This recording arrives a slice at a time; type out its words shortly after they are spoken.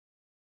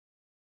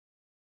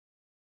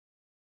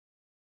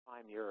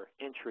time your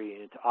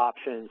entry into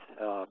options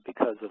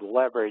because of the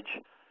leverage.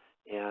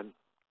 And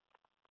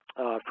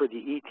for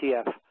the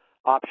ETF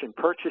option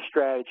purchase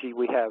strategy,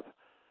 we have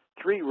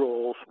 3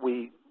 rules.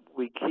 We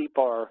keep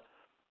our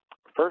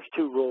first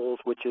 2 rules,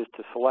 which is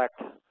to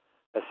select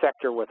a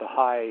sector with a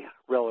high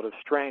relative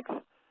strength,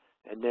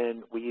 and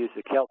then we use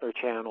the Keltner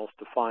channels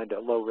to find a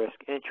low-risk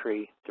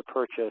entry to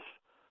purchase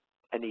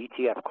an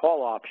ETF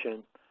call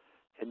option.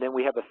 And then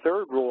we have a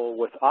 3rd rule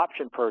with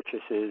option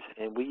purchases,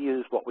 and we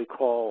use what we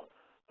call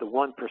the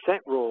 1%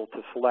 rule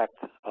to select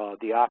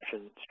the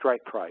option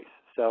strike price.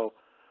 So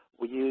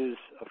we use,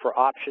 for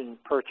option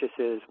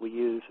purchases, we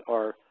use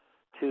our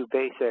 2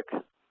 basic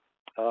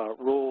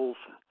rules.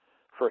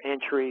 For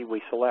entry,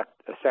 we select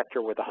a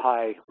sector with a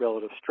high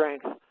relative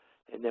strength,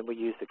 and then we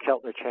use the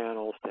Keltner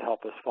channels to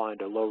help us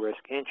find a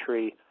low-risk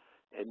entry.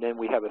 And then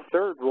we have a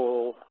 3rd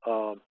rule,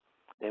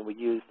 and we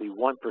use the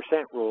 1%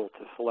 rule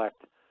to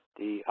select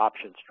the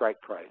option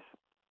strike price.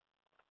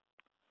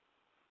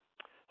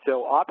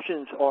 So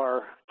options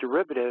are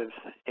derivatives,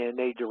 and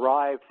they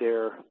derive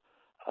their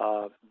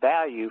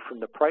value from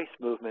the price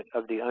movement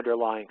of the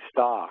underlying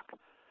stock.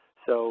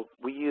 So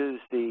we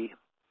use the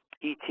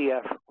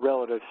ETF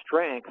relative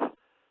strength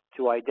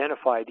to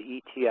identify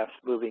the ETFs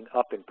moving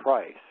up in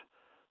price.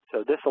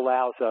 So this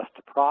allows us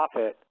to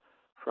profit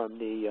from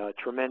the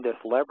tremendous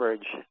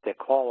leverage that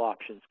call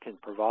options can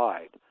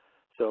provide.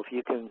 So if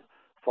you can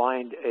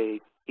find a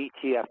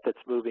ETF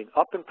that's moving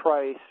up in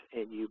price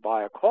and you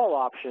buy a call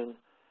option,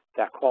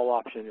 that call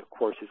option, of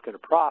course, is going to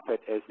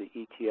profit as the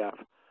ETF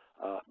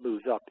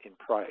moves up in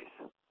price.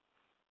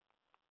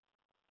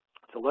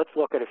 So let's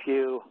look at a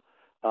few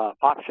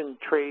option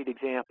trade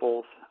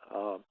examples.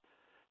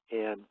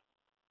 And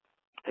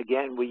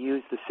again, we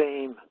use the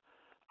same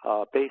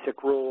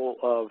basic rule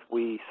of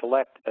we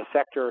select a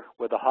sector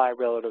with a high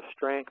relative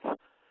strength,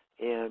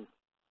 and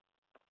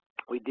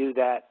we do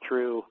that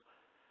through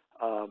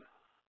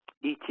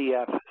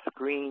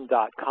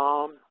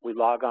etfscreen.com. We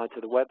log on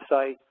to the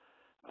website,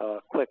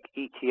 click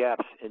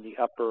ETFs in the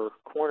upper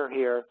corner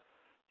here,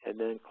 and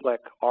then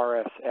click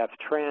RSF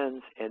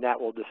Trends, and that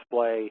will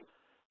display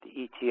the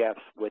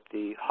ETFs with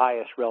the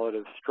highest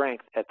relative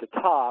strength at the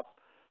top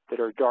that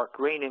are dark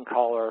green in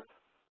color,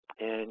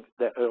 and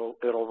that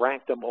it'll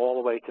rank them all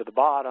the way to the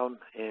bottom,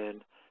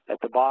 and at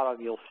the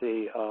bottom you'll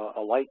see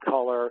a light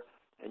color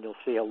and you'll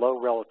see a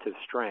low relative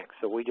strength.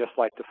 So we just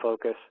like to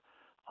focus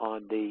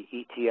on the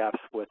ETFs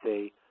with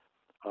a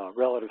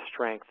relative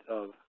strength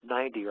of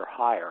 90 or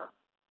higher.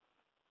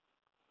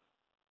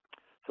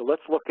 So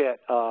let's look at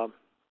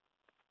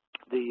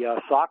the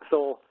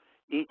SOXL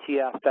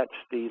ETF. That's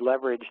the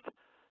leveraged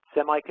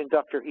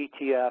semiconductor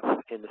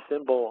ETF, and the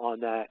symbol on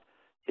that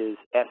is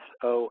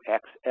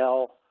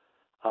SOXL.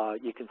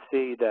 You can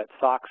see that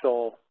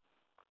SOXL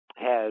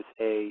has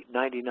a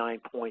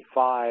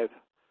 99.5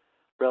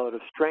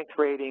 relative strength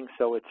rating,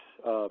 so it's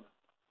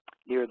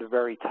near the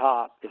very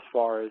top as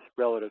far as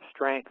relative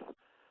strength.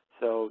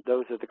 So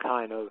those are the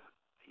kind of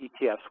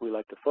ETFs we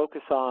like to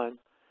focus on.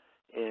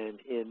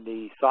 And in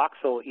the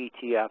SOXL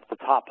ETF, the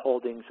top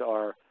holdings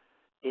are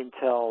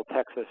Intel,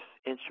 Texas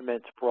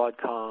Instruments,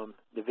 Broadcom,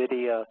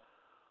 NVIDIA,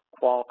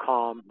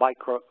 Qualcomm,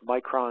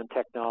 Micron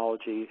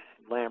Technology,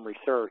 Lam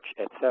Research,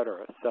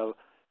 etc. So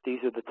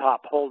these are the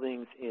top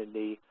holdings in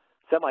the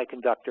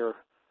semiconductor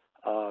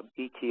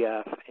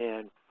ETF.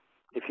 And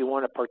if you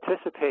want to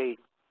participate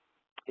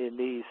in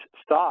these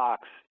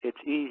stocks, it's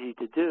easy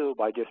to do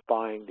by just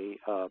buying the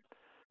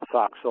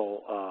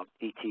SOXL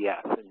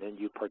ETF, and then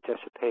you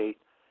participate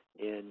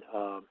in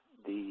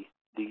these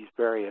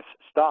various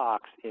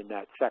stocks in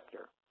that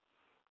sector.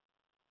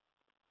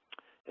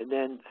 And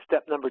then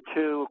step number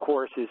 2, of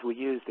course, is we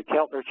use the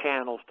Keltner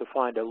channels to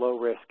find a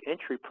low-risk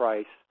entry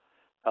price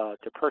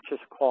to purchase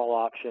a call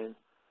option.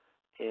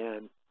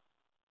 And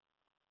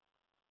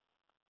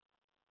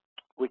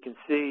we can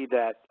see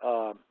that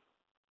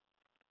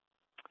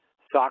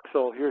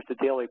SOXL, here's the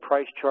daily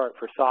price chart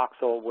for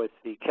SOXL with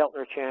the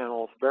Keltner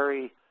channels,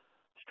 very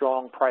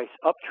strong price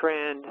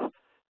uptrend,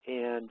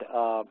 and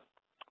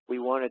we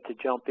wanted to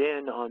jump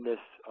in on this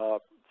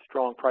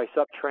strong price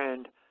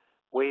uptrend,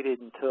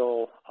 waited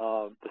until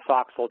the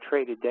SOXL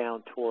traded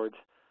down towards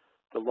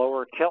the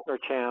lower Keltner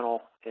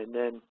channel, and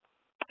then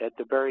at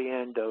the very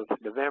end of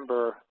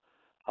November,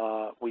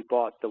 we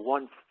bought the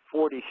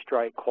 140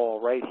 strike call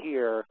right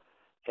here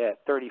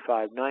at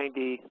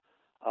 35.90.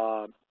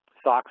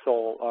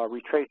 SOXL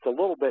retraced a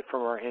little bit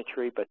from our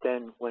entry, but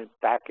then went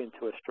back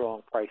into a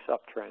strong price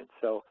uptrend.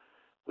 So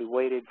we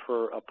waited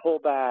for a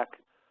pullback,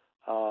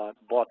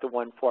 bought the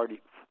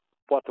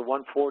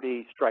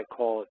 140 strike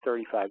call at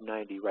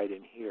 35.90 right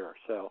in here.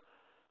 So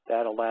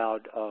that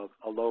allowed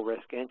a low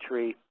risk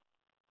entry,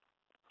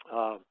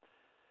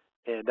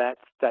 and that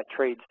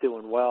trade's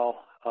doing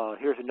well.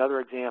 Here's another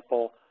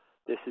example.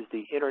 This is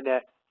the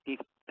Internet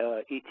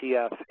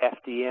ETF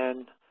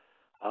FDN.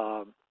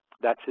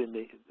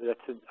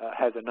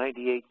 Has a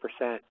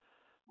 98%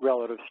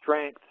 relative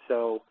strength,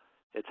 so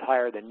it's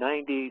higher than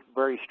 90.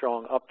 Very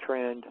strong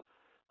uptrend.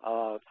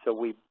 So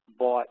we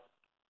bought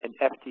an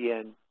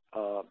FDN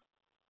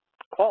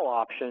call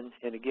option,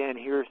 and again,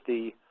 here's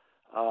the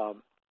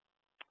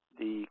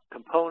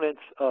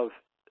components of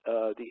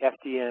the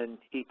FDN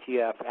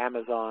ETF,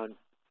 Amazon,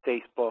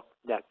 Facebook,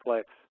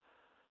 Netflix,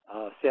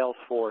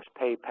 Salesforce,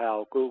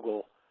 PayPal,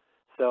 Google.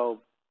 So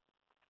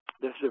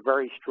this is a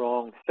very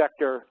strong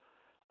sector,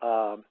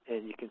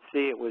 and you can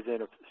see it was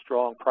in a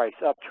strong price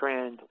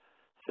uptrend.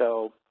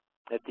 So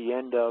at the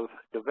end of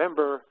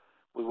November,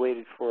 we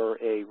waited for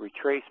a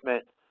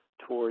retracement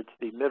towards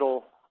the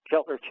middle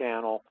Keltner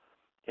channel,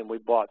 and we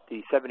bought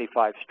the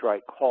 75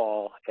 strike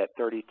call at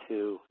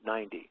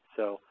 32.90.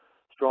 So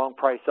strong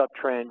price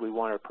uptrend. We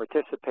want to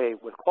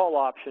participate with call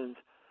options.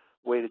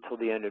 Waited till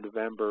the end of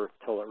November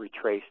till it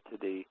retraced to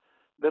the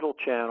middle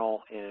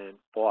channel and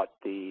bought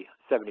the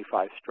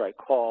 75 strike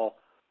call.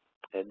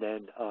 And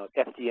then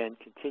FDN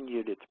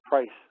continued its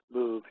price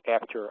move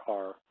after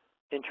our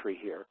entry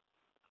here.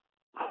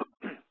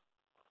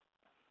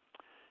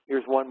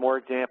 Here's one more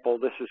example.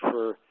 This is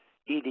for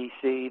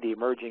EDC, the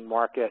emerging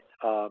market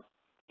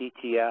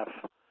ETF.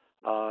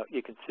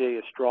 You can see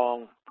a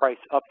strong price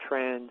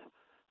uptrend.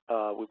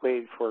 We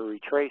waited for a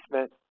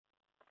retracement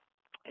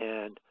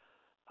and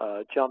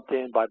jumped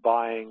in by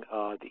buying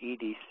the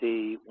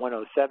EDC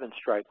 107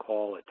 strike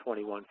call at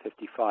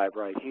 21.55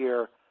 right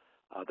here.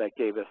 That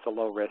gave us a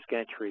low-risk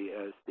entry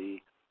as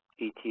the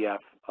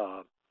ETF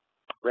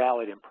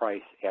rallied in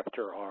price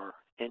after our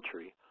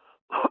entry.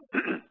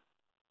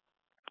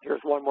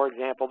 Here's one more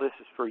example. This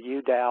is for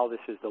UDOW.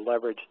 This is the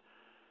leveraged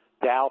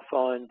Dow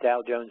fund,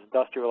 Dow Jones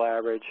Industrial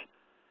Average,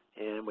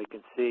 and we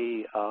can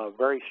see a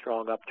very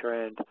strong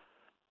uptrend.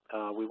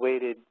 We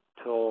waited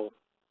till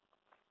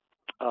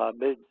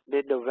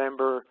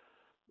mid-November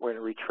when it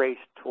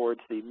retraced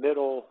towards the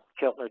middle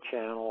Keltner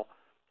channel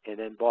and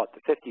then bought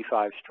the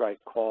 55 strike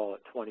call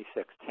at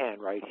 26.10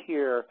 right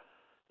here,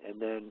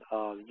 and then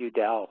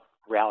UDOW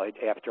rallied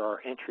after our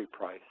entry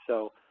price.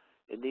 So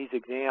in these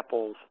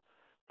examples,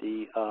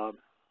 the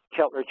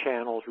Keltner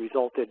channels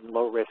resulted in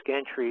low-risk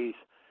entries,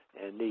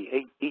 and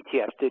the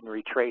ETFs didn't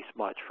retrace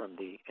much from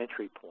the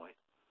entry point.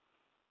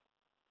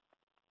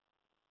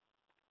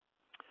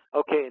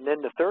 Okay, and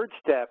then the third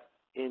step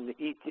in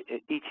the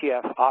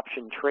ETF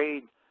option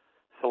trade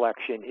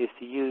selection is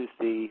to use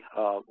the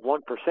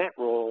 1%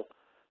 rule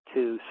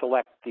to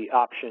select the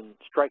option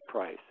strike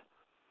price.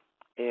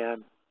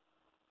 And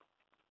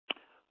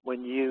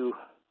when you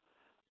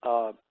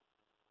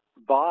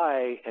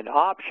buy an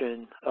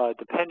option,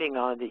 depending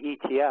on the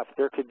ETF,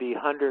 there could be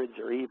hundreds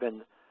or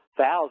even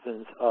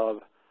thousands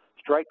of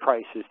strike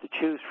prices to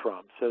choose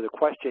from. So the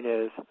question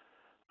is,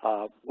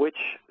 which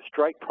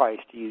strike price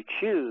do you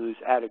choose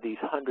out of these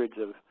hundreds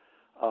of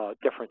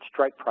different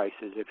strike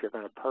prices if you're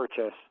going to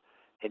purchase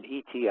an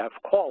ETF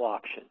call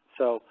option?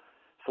 So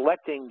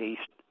selecting the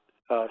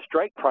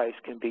strike price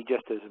can be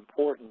just as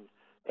important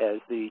as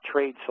the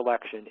trade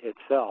selection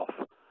itself.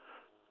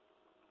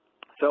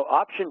 So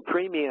option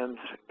premiums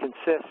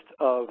consist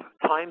of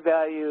time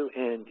value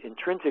and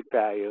intrinsic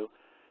value,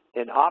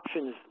 and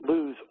options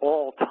lose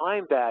all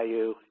time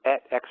value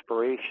at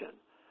expiration.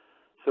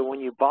 So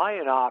when you buy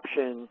an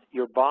option,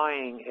 you're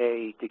buying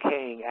a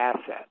decaying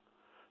asset.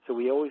 So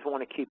we always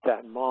want to keep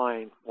that in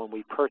mind when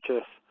we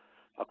purchase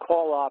a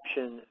call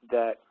option,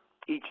 that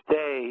each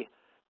day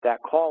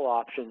that call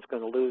option is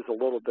going to lose a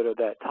little bit of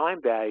that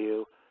time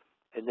value,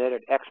 and then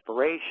at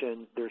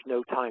expiration, there's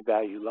no time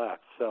value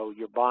left. So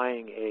you're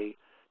buying a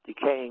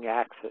decaying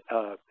asset.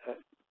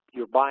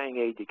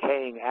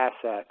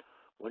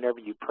 Whenever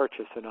you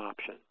purchase an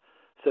option.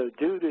 So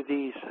due to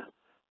these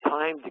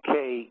time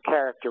decay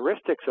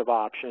characteristics of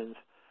options,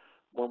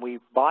 when we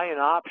buy an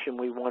option,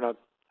 we want to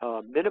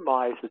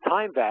minimize the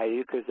time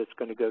value because it's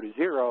going to go to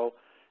zero,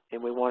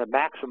 and we want to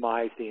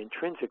maximize the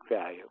intrinsic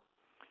value.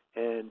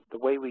 And the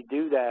way we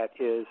do that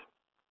is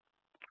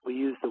we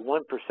use the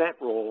 1%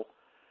 rule,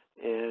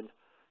 and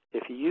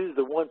if you use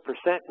the 1%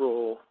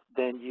 rule,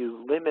 then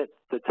you limit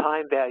the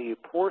time value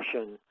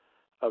portion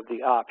of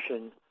the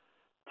option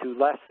to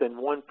less than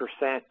 1%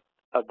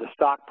 of the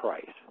stock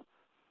price.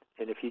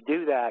 And if you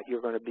do that,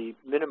 you're going to be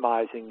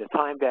minimizing the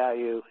time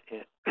value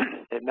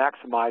and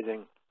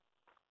maximizing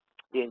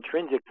the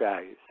intrinsic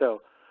value.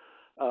 So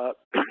as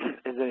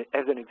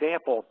an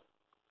example,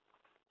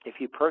 if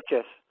you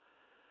purchase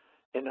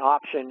an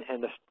option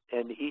and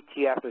the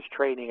ETF is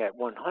trading at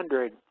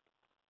 100,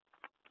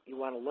 you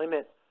want to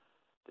limit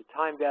the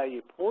time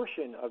value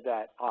portion of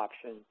that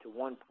option to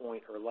 1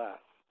 point or less.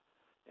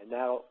 And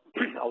that will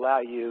allow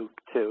you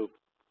to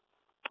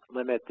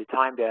limit the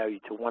time value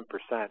to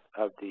 1%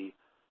 of the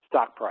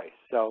stock price.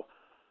 So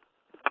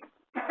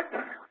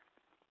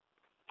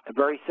a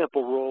very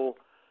simple rule,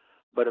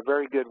 but a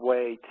very good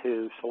way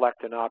to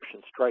select an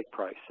option strike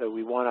price. So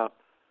we want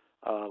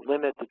to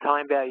limit the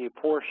time value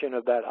portion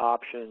of that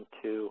option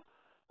to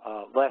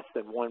less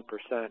than 1%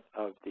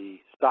 of the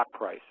stock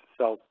price.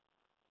 So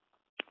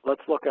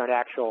let's look at an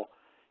actual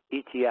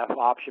ETF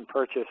option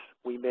purchase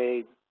we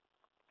made.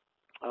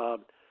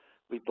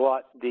 We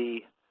bought the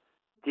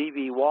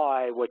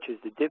DVY, which is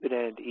the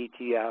dividend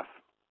ETF.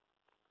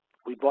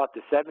 We bought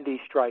the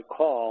 70 strike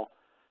call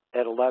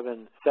at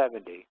 11.70.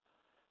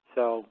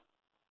 So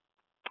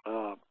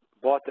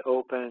bought to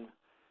open,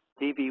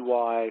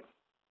 DBY,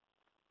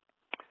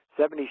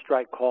 70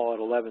 strike call at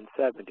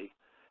 1170.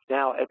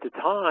 Now, at the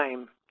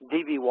time,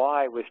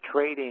 DBY was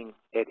trading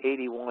at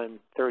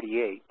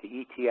 81.38. The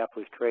ETF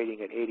was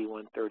trading at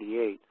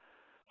 81.38.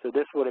 So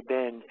this would have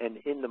been an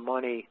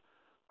in-the-money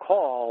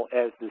call,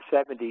 as the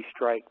 70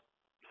 strike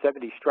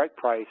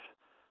price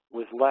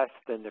was less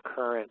than the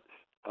current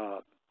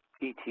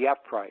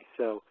ETF price.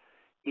 So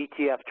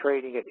ETF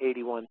trading at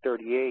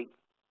 81.38,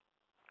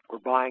 we're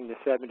buying the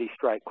 70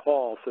 strike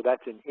call, so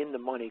that's an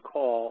in-the-money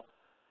call.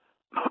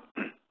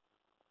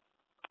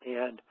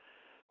 And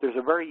there's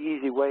a very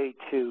easy way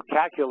to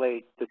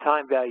calculate the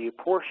time value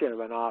portion of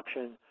an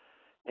option.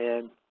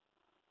 And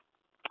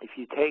if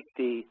you take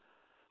the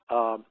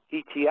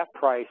ETF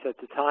price at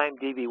the time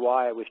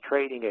DBY was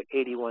trading at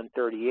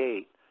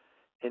 81.38,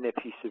 and if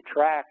you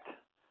subtract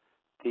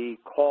the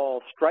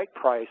call strike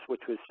price,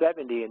 which was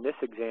 70 in this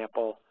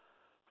example,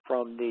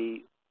 from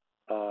the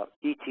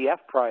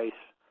ETF price,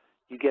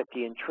 you get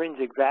the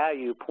intrinsic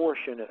value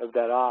portion of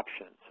that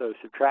option. So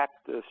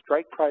subtract the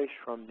strike price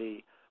from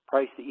the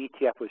price the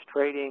ETF was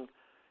trading,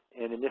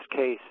 and in this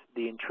case,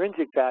 the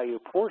intrinsic value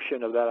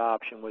portion of that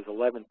option was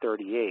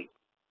 11.38.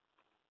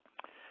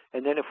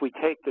 And then if we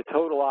take the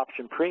total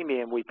option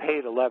premium, we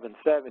paid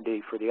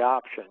 11.70 for the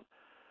option.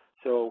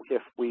 So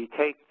if we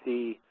take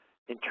the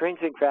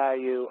intrinsic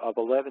value of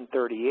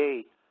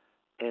 11.38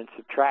 and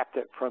subtract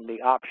it from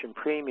the option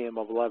premium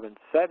of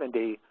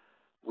 11.70,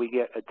 we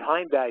get a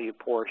time value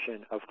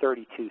portion of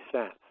 32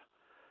 cents.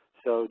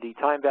 So the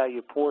time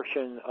value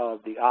portion of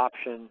the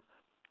option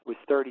was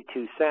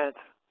 32 cents.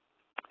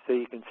 So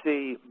you can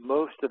see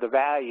most of the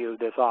value of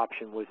this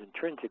option was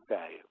intrinsic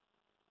value.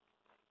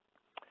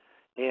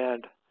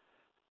 And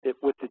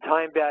with the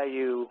time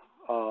value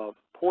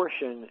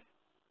portion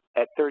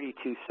at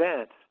 32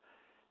 cents,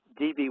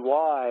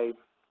 DBY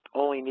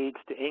only needs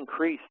to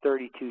increase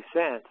 32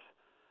 cents,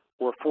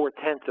 or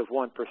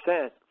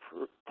 0.4%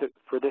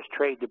 for this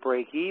trade to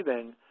break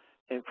even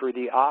and for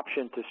the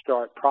option to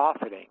start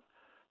profiting.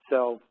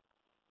 So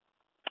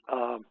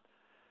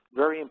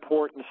very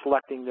important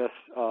selecting this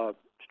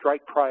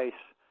strike price.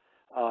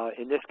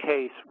 In this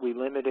case, we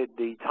limited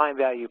the time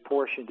value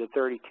portion to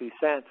 32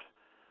 cents,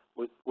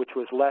 which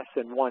was less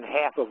than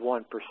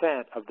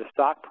 0.5% of the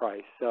stock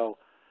price. So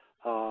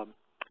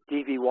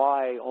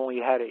DBY only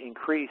had to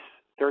increase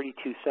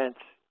 32 cents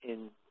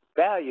in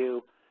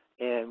value,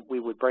 and we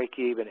would break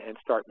even and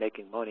start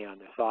making money on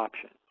this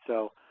option.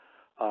 So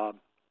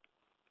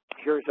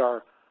here's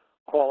our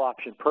call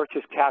option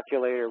purchase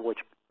calculator, which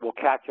will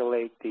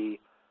calculate the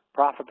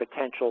profit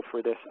potential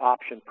for this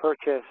option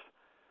purchase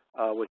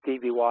with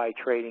DBY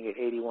trading at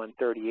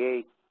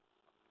 81.38.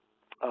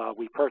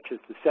 We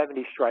purchased the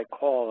 70 strike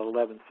call at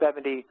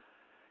 11.70,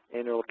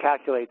 and it will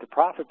calculate the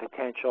profit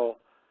potential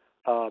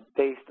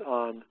based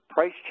on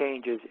price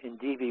changes in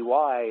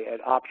DBY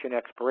at option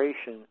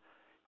expiration.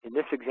 In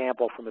this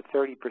example, from a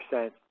 30%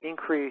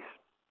 increase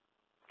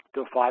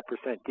to a 5%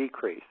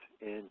 decrease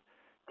in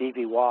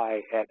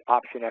DBY at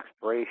option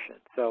expiration.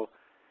 So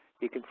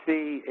you can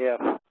see if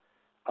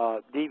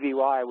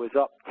DBY was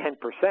up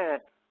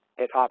 10%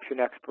 at option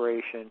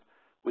expiration,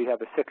 we'd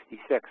have a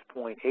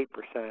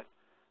 66.8%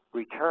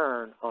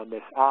 return on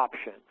this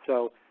option.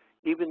 So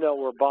even though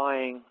we're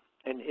buying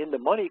an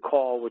in-the-money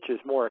call, which is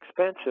more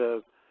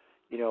expensive,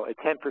 you know, a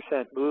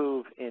 10%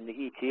 move in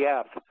the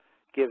ETF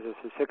gives us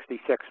a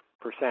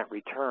 66%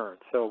 return.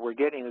 So we're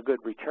getting a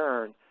good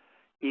return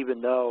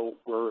even though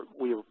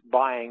we're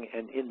buying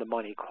an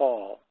in-the-money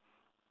call.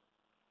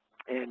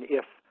 And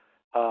if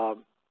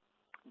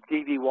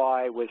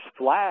DBY was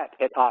flat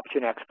at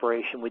option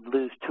expiration, we'd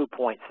lose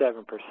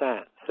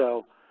 2.7%.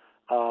 So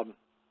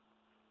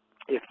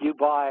if you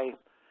buy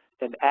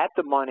an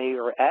at-the-money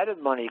or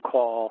out-of-the-money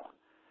call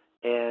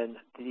and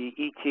the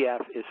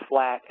ETF is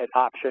flat at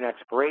option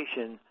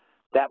expiration,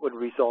 that would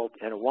result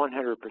in a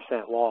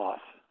 100% loss.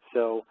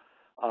 So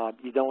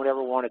you don't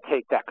ever want to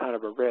take that kind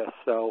of a risk.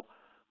 So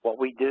what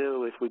we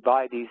do is we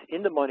buy these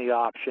in-the-money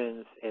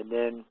options, and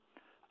then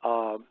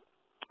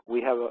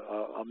we have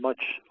a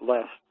much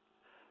less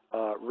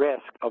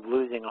risk of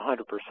losing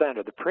 100%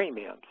 of the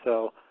premium.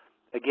 So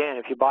again,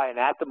 if you buy an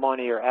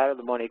at-the-money or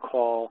out-of-the-money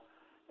call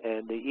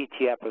and the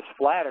ETF is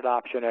flat at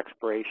option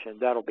expiration,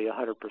 that'll be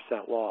 100%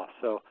 loss.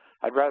 So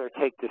I'd rather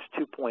take this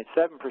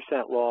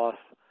 2.7% loss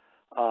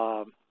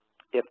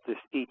if this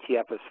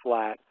ETF is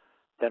flat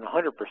than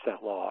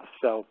 100% loss.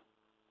 So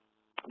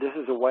this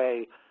is a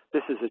way,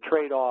 this is a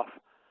trade-off.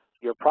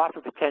 Your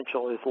profit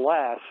potential is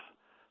less,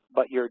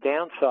 but your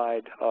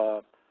downside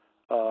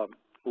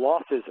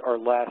losses are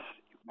less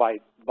by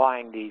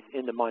buying these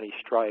in-the-money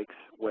strikes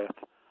with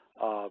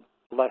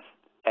less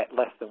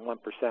than 1%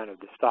 of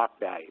the stock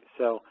value.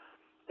 So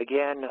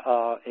again,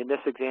 in this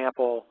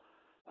example,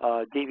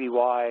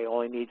 DBY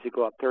only needs to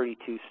go up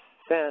 32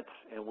 cents,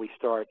 and we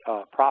start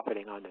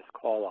profiting on this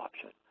call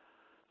option.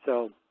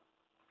 So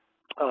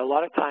a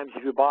lot of times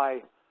if you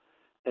buy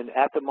an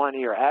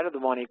at-the-money or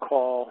out-of-the-money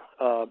call,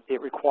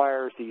 it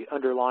requires the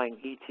underlying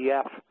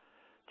ETF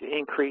to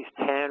increase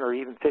 10 or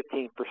even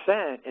 15%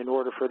 in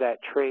order for that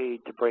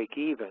trade to break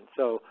even.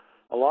 So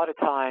a lot of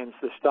times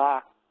the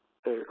stock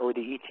or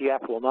the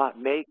ETF will not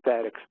make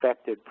that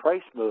expected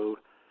price move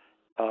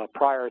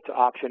prior to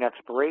option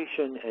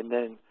expiration, and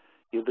then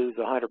you lose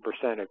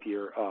 100% of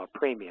your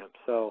premium.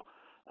 So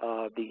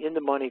the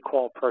in-the-money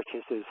call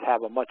purchases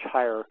have a much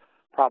higher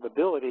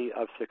probability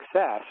of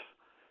success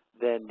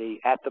than the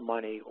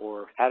at-the-money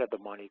or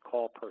out-of-the-money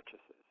call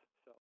purchases.